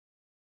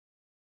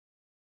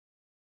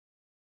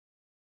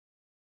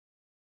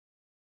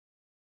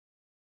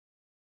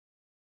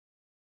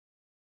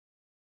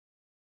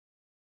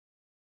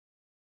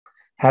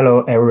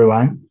Hello,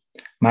 everyone.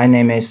 My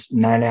name is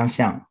Nailiang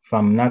Xiang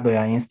from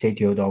Nagoya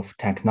Institute of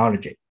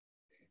Technology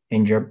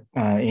in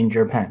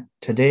Japan.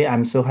 Today,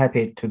 I'm so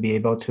happy to be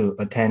able to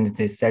attend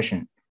this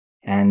session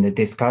and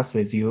discuss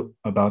with you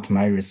about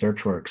my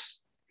research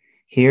works.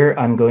 Here,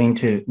 I'm going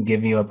to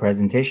give you a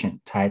presentation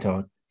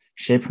titled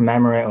Shape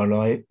Memory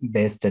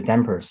Alloy-Based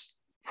Dampers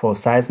for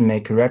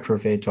Seismic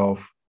Retrofit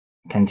of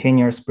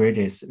Continuous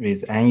Bridges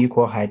with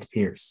Unequal Height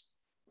Piers.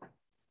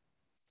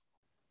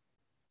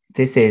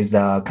 This is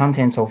the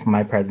content of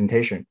my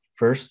presentation.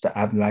 First,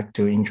 I'd like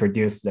to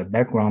introduce the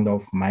background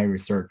of my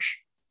research.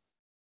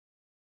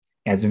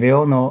 As we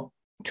all know,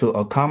 to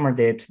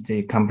accommodate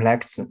the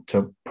complex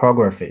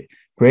topography,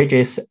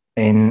 bridges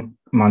in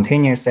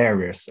mountainous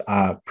areas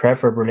are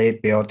preferably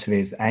built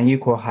with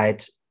unequal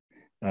height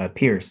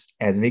piers,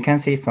 as we can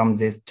see from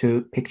these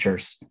two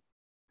pictures.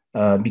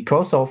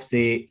 Because of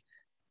the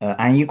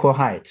unequal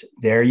height,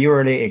 there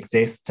usually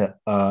exists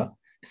a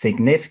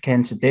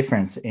significant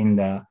difference in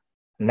the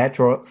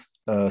lateral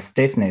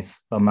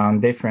stiffness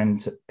among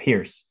different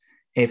piers.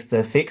 If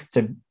the fixed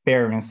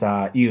bearings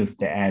are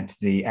used at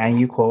the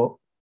unequal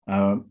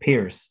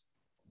piers,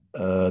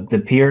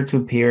 the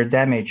peer-to-peer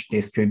damage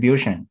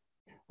distribution,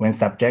 when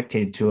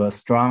subjected to a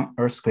strong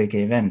earthquake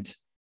event,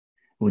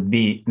 would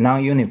be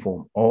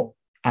non-uniform or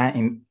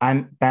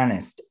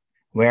unbalanced,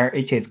 where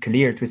it is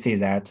clear to see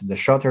that the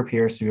shorter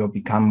piers will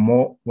become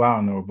more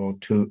vulnerable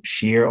to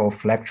shear or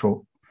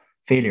flexural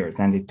failure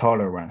than the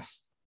taller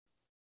ones.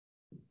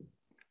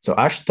 So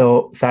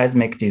AASHTO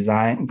seismic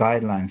design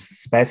guidelines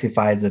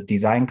specify the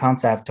design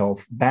concept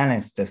of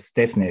balanced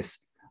stiffness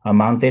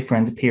among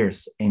different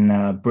piers in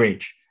a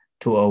bridge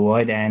to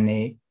avoid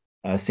any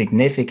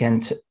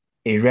significant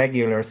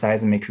irregular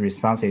seismic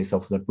responses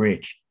of the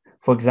bridge.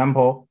 For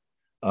example,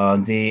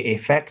 the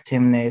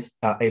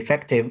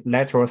effective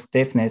lateral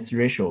stiffness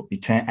ratio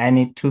between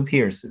any two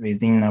piers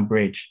within a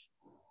bridge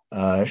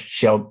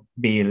shall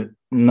be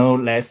no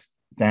less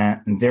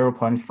than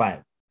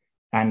 0.5.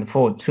 And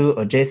for two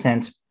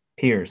adjacent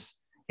piers,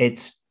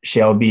 it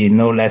shall be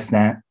no less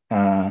than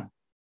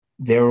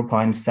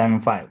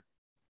 0.75.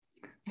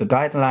 The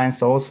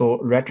guidelines also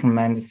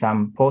recommend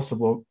some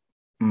possible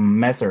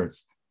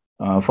methods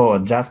for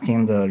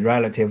adjusting the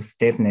relative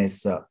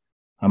stiffness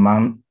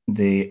among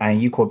the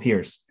unequal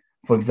piers.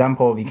 For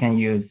example, we can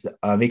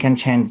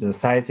change the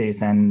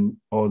sizes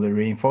or the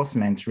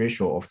reinforcement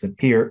ratio of the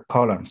pier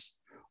columns,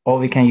 or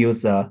we can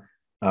use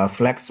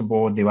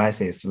flexible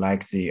devices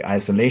like the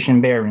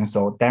isolation bearings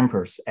or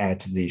dampers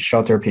at the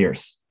shorter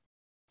piers.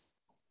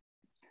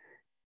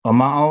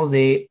 Among all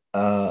the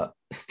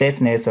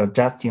stiffness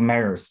adjusting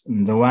measures,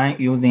 the one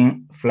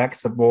using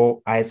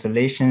flexible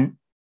isolation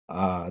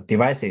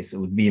devices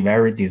would be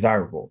very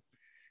desirable,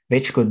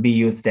 which could be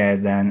used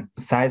as an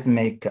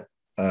seismic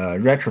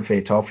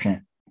retrofit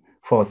option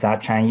for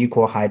such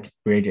unequal height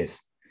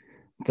bridges.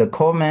 The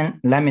common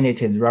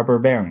laminated rubber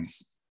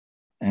bearings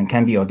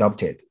can be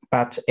adopted,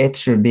 but it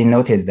should be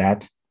noted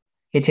that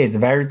it is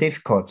very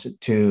difficult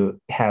to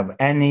have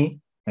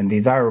any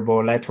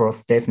desirable lateral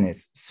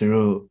stiffness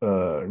through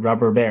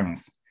rubber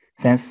bearings,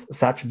 since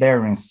such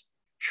bearings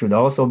should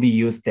also be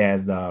used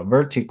as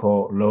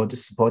vertical load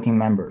supporting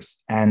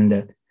members,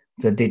 and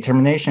the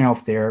determination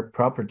of their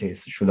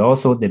properties should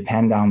also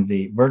depend on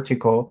the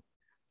vertical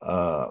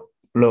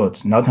load,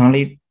 not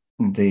only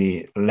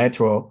the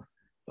lateral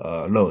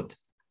load.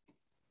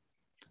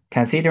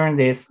 Considering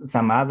this,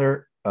 some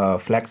other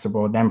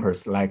flexible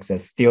dampers like the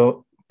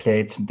steel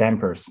plate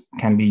dampers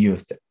can be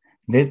used.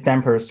 These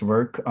dampers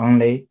work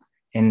only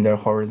in the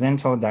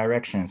horizontal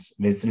directions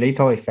with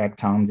little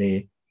effect on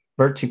the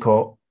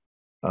vertical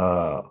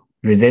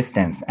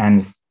resistance,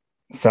 and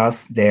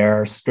thus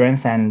their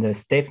strength and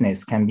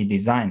stiffness can be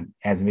designed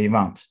as we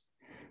want.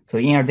 So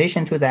in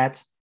addition to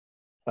that,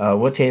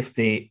 what if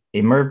the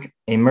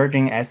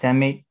emerging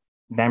SMA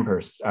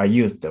dampers are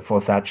used for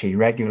such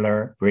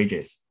irregular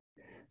bridges?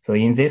 So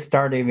in this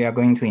study, we are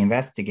going to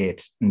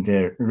investigate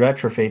the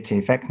retrofit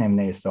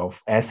effectiveness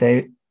of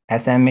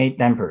SMA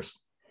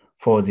dampers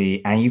for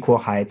the unequal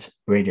height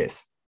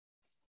bridges.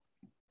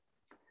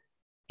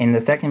 In the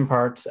second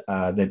part,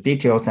 the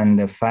details and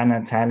the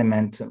finite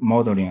element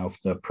modeling of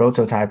the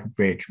prototype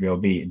bridge will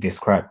be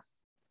described.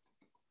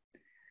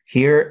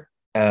 Here,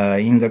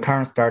 in the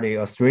current study,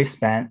 a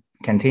three-span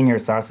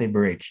continuous RC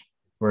bridge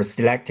was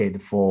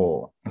selected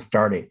for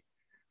study.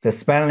 The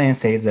span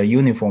length is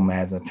uniform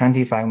as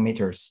 25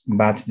 meters,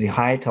 but the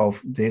height of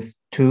these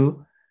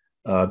two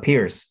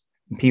piers,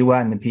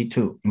 P1 and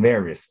P2,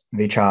 varies,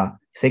 which are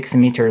 6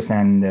 meters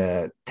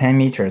and 10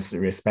 meters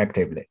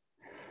respectively.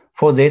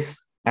 For this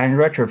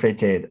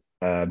unretrofitted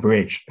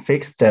bridge,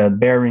 fixed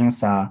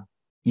bearings are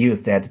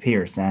used at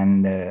piers,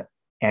 and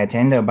at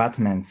end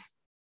abutments,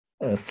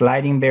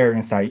 sliding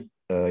bearings are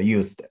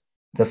used.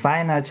 The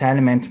finite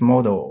element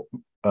model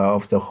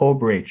of the whole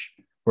bridge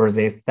was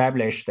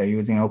established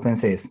using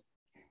OpenSys,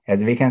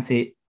 as we can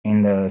see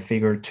in the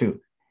figure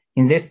 2.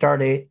 In this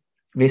study,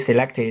 we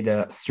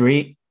selected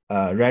 3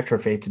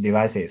 retrofit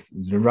devices: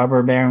 the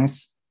rubber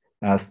bearings,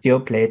 steel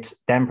plate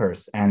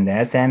dampers, and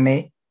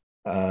SMA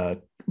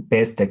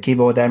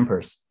cable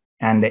dampers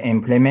and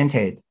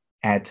implemented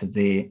at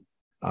the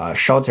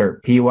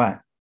shorter P1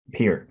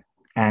 pier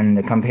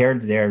and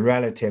compared their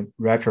relative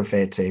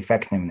retrofit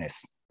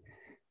effectiveness.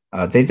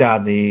 These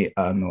are the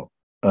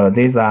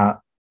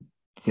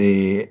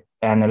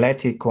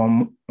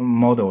analytical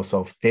models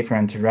of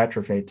different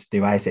retrofit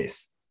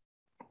devices.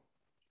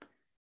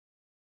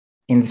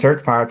 In the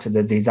third part,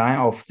 the design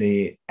of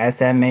the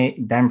SMA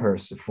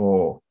dampers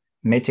for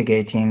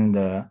mitigating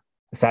the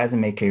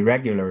seismic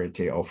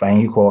irregularity of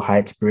unequal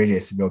height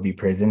bridges will be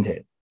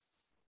presented.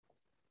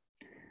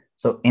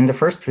 So in the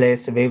first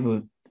place, we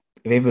will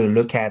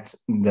look at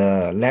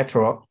the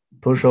lateral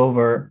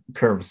pushover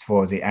curves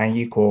for the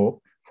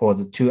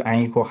two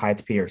unequal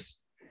height piers.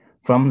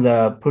 From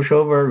the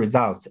pushover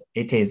results,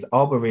 it is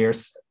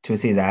obvious to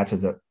see that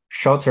the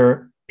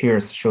shorter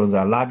piers shows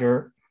a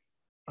larger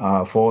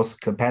force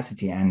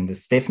capacity and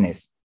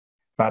stiffness,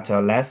 but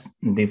less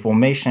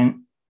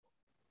deformation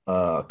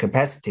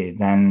capacity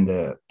than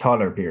the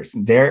taller piers.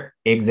 There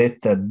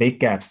exist big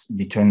gaps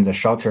between the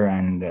shorter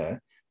and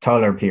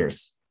taller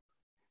piers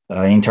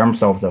in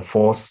terms of the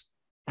force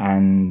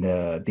and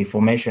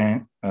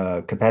deformation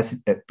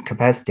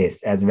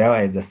capacities as well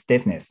as the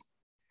stiffness.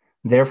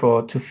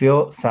 Therefore, to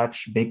fill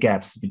such big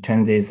gaps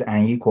between these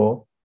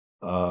unequal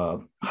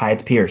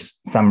height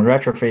piers, some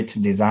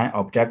retrofit design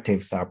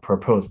objectives are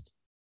proposed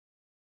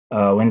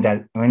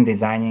when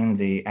designing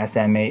the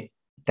SMA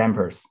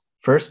dampers.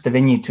 First,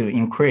 we need to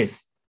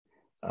increase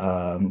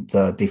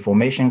the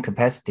deformation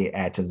capacity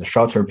at the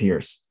shorter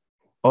piers.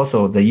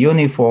 Also, the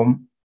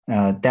uniform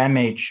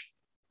damage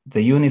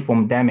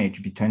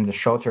between the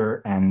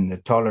shorter and the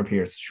taller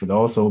piers should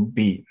also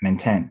be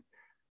maintained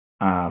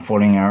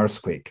following an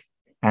earthquake.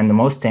 And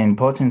most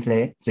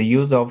importantly, the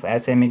use of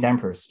SMA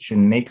dampers should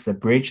make the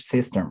bridge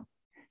system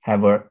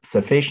have a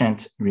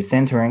sufficient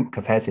recentering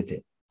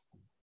capacity.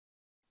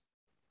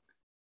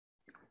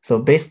 So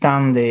based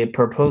on the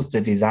proposed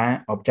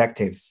design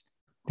objectives,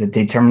 the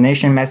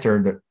determination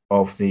method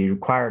of the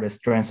required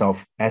strength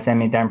of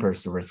SMA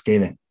dampers was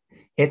given.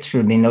 It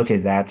should be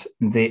noted that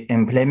the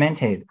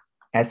implemented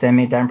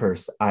SMA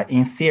dampers are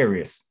in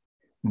series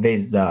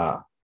with the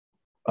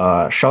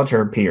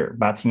shorter pier,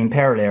 but in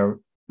parallel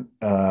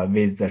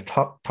with the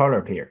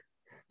taller pier.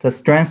 The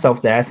strength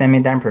of the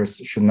SMA dampers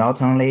should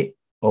not only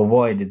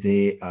avoid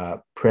the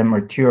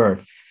premature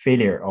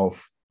failure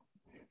of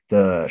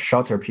the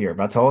shorter pier,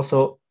 but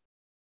also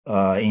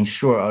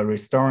ensure a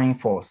restoring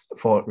force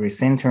for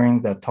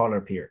recentering the taller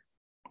pier.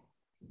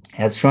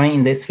 As shown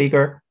in this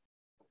figure,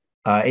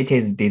 it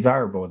is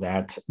desirable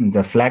that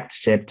the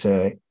flag-shaped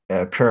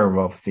curve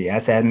of the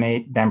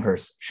SMA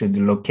dampers should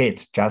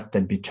locate just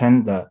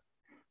between the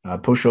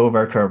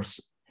pushover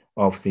curves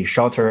of the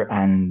shorter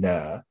and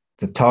the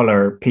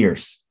taller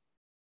piers.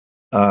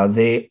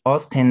 The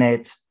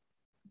austenite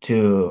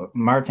to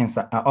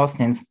martensite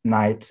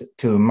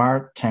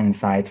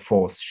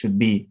force should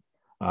be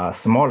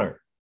smaller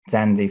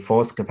than the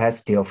force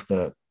capacity of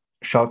the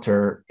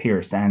shorter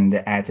piers, and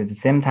at the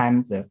same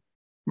time, the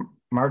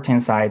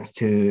martensite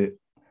to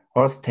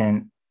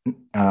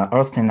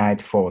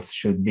austenite force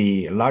should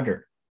be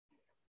larger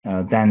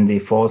than the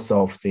force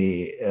of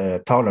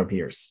the taller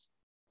piers.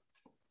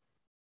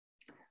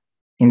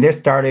 In this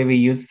study, we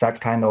use such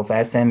kind of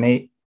SMA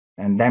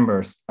and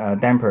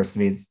dampers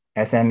with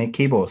SMA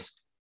cables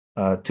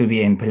to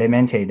be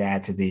implemented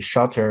at the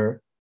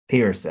shorter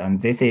piers,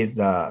 and this is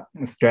the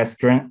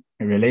stress-strain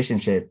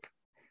relationship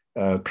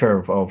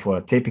curve of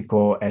a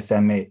typical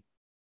SMA.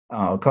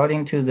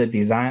 According to the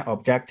design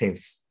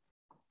objectives,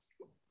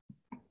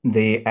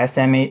 the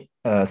SMA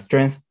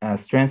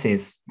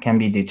strengths can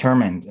be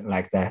determined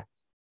like that.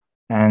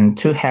 And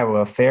to have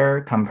a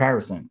fair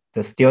comparison,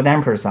 the steel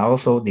dampers are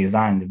also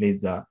designed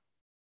with the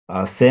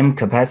same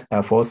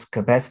force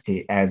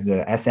capacity as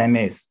the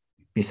SMAs.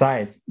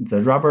 Besides,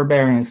 the rubber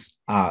bearings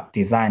are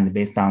designed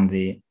based on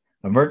the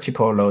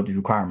vertical load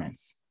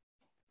requirements.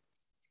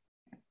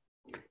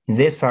 In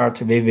this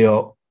part, we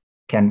will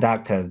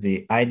conduct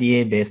the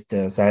IDA-based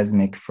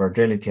seismic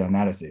fragility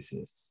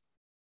analysis.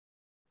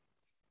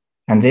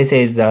 And this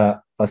is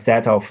a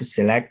set of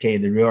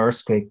selected real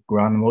earthquake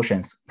ground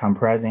motions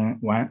comprising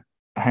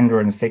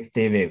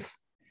 160 waves.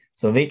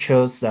 So we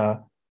chose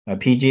a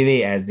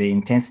PGV as the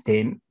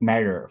intensity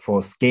measure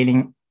for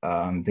scaling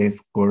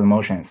these ground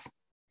motions.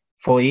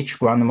 For each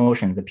ground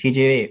motion, the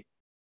PGV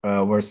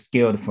was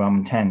scaled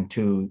from 10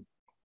 to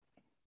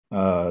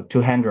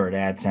 200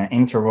 at an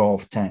interval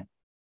of 10.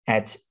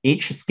 At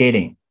each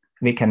scaling,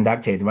 we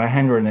conducted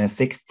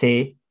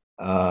 160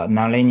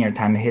 nonlinear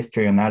time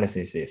history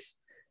analyses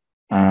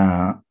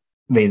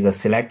with the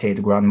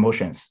selected ground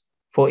motions.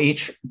 For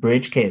each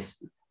bridge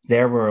case,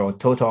 there were a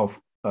total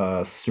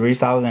of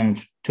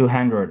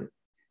 3,200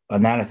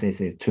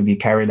 analyses to be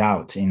carried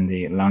out in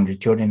the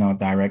longitudinal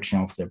direction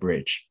of the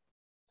bridge.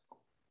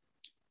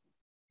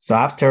 So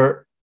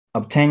after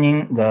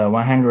obtaining the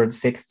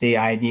 160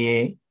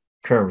 IDA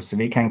curves,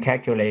 we can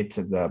calculate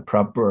the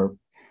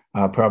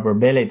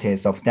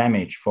probabilities of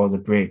damage for the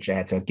bridge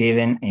at a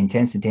given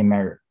intensity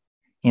measure.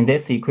 In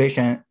this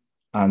equation,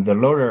 the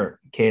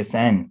lowercase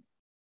n.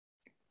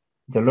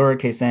 The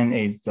lowercase n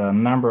is the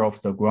number of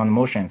the ground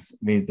motions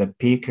with the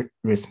peak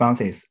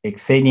responses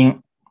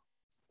exceeding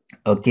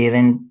a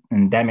given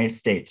damage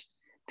state.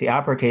 The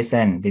uppercase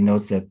n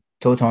denotes the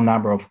total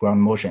number of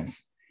ground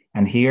motions,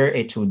 and here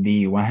it would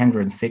be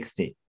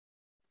 160.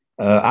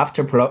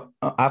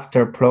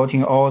 After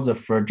plotting all the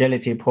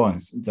fragility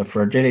points, the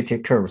fragility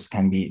curves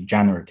can be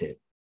generated.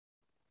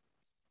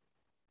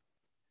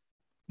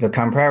 The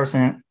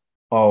comparison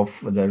of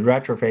the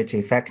retrofit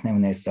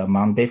effectiveness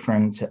among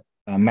different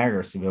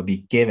measures will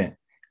be given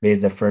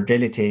with the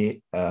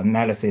fragility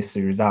analysis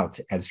result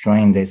as shown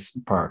in this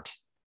part.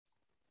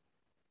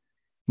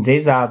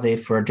 These are the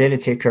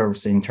fragility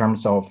curves in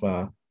terms of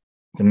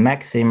the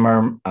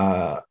maximum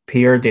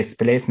pier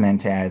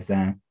displacement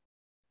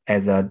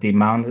as a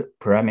demand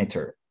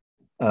parameter.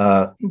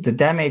 The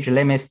damage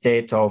limit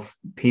state of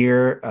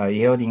pier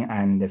yielding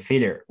and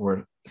failure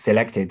were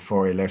selected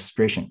for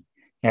illustration.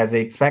 As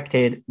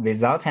expected,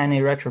 without any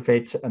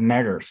retrofit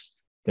measures,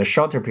 the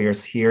shorter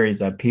piers here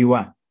is a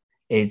P1.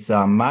 It's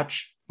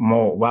much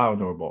more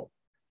vulnerable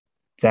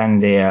than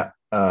the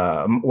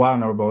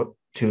vulnerable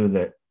to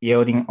the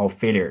yielding of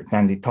failure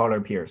than the taller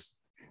piers.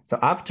 So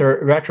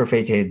after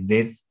retrofitted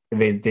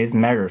with these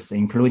measures,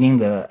 including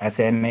the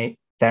SMA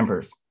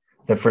dampers,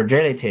 the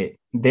fragility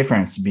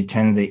difference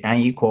between the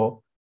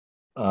unequal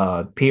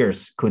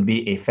piers could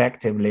be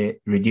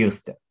effectively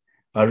reduced.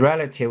 A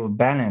relative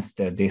balanced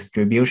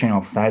distribution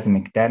of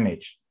seismic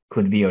damage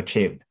could be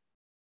achieved.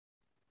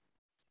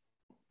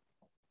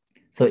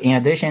 So in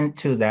addition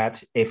to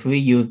that, if we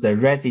use the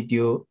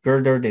residual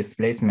girder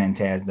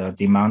displacement as a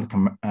demand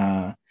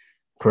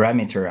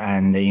parameter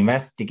and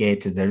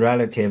investigate the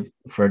relative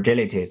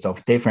fragilities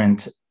of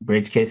different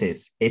bridge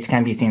cases, it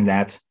can be seen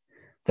that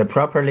the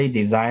properly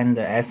designed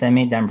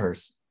SMA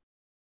dampers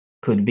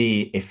could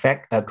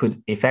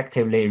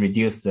effectively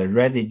reduce the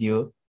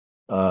residual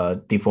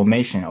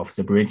deformation of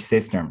the bridge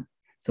system.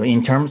 So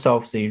in terms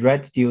of the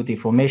residual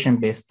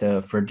deformation-based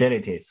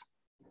fragilities,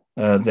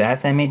 the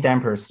SMA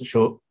dampers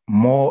show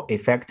more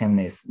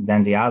effectiveness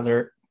than the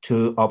other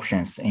two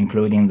options,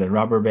 including the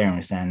rubber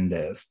bearings and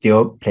the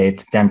steel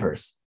plate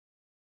dampers.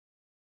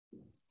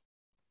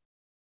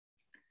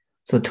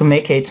 So to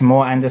make it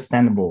more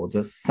understandable,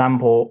 the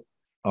sample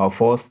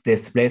force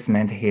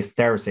displacement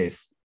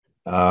hysteresis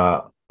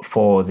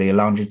for the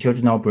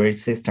longitudinal bridge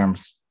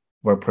systems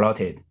were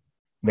plotted,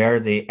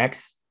 where the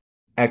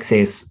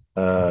x-axis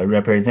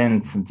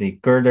represents the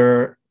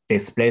girder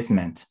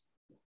displacement,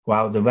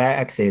 while the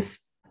y-axis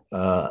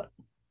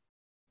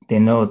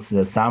denotes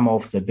the sum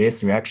of the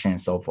base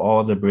reactions of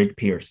all the bridge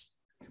piers.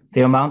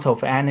 The amount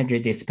of energy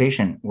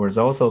dissipation was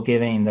also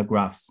given in the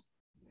graphs.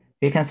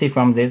 We can see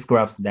from these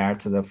graphs that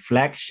the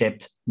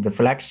flag-shaped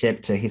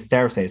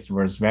hysteresis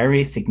was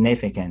very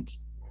significant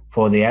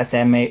for the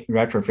SMA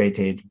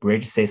retrofitted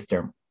bridge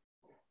system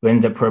when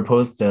the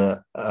proposed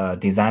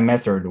design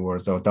method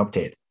was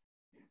adopted.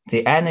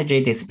 The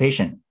energy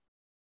dissipation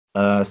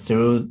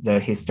through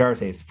the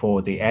hysteresis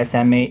for the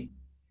SMA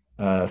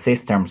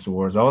systems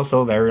was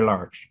also very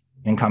large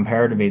when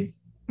compared with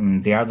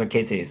the other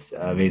cases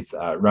with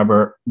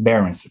rubber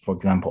bearings, for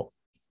example.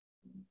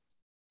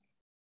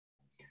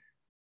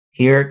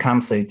 Here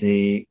comes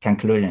the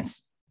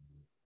conclusions.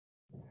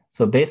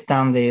 So based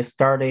on the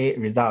study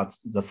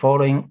results, the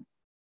following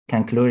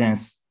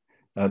conclusions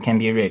can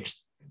be reached.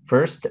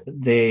 First,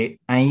 the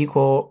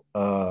unequal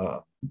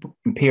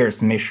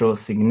piers may show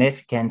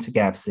significant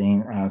gaps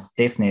in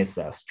stiffness,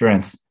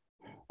 strength,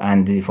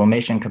 and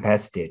deformation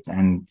capacities,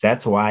 and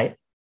that's why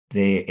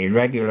the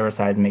irregular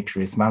seismic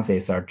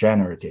responses are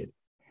generated.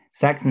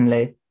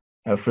 Secondly,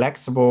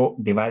 flexible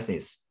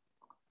devices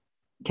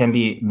can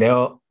be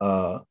well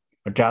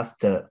adjust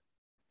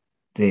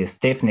the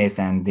stiffness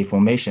and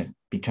deformation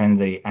between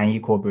the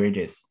unequal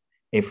bridges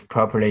if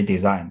properly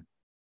designed.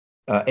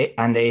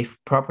 And if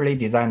properly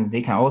designed,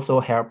 they can also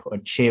help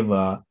achieve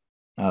a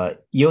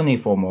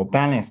uniform or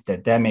balanced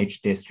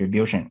damage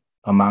distribution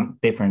among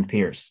different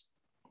piers.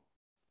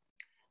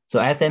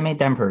 So SMA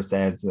dampers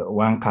as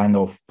one kind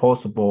of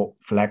possible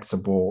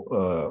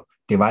flexible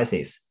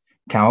devices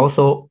can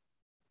also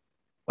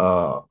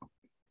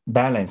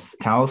balance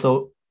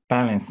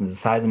the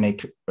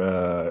seismic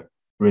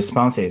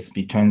responses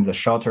between the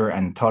shorter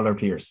and taller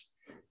piers.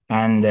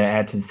 And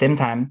at the same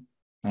time,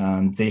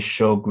 they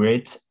show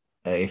great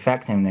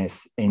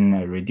effectiveness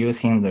in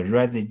reducing the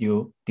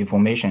residual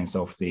deformations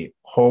of the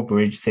whole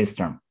bridge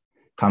system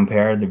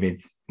compared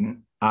with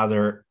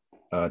other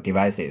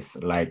devices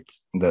like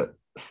the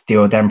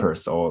steel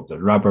dampers or the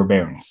rubber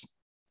bearings.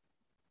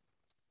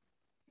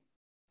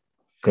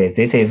 Okay,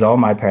 this is all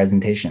my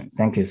presentation.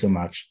 Thank you so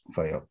much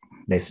for your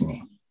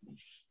listening.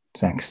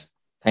 Thanks.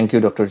 Thank you,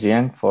 Dr.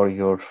 Xiang, for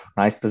your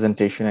nice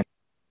presentation.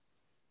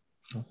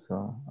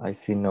 So I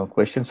see no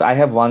questions. I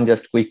have one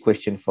just quick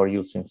question for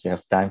you since you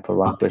have time for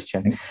one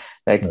question.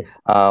 Like,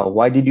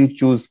 why did you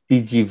choose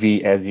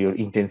PGV as your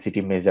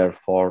intensity measure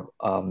for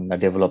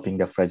developing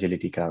the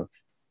fragility curve?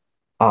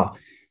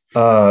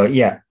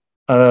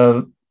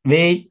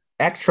 We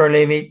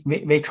actually,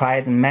 we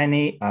tried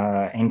many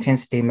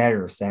intensity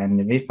measures,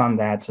 and we found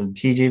that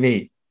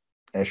PGV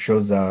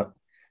shows a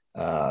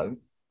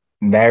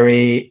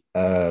very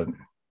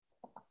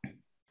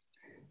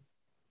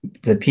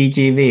the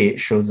PGV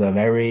shows a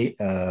very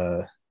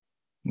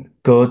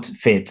good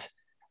fit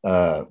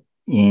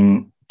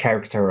in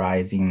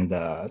characterizing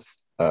the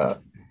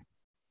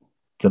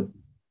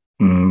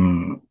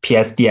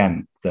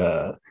PSDM,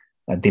 the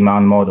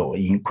demand model,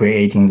 in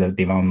creating the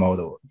demand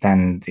model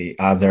than the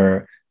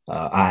other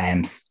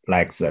IMs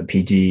like the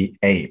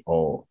PGA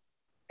or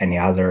any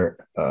other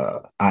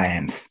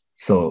IMs.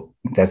 So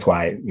that's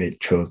why we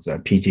chose the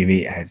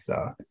PGV as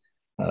a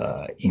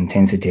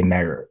intensity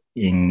measure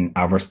in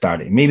our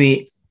study.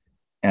 Maybe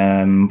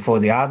for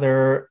the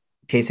other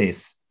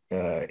cases,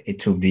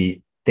 it will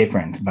be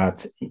different,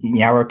 but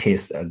in our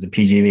case, the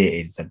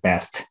PGV is the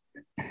best,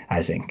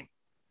 I think.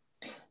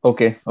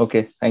 Okay,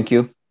 thank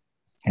you.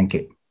 Thank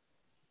you.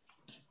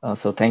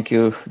 So thank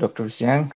you, Dr. Xiang.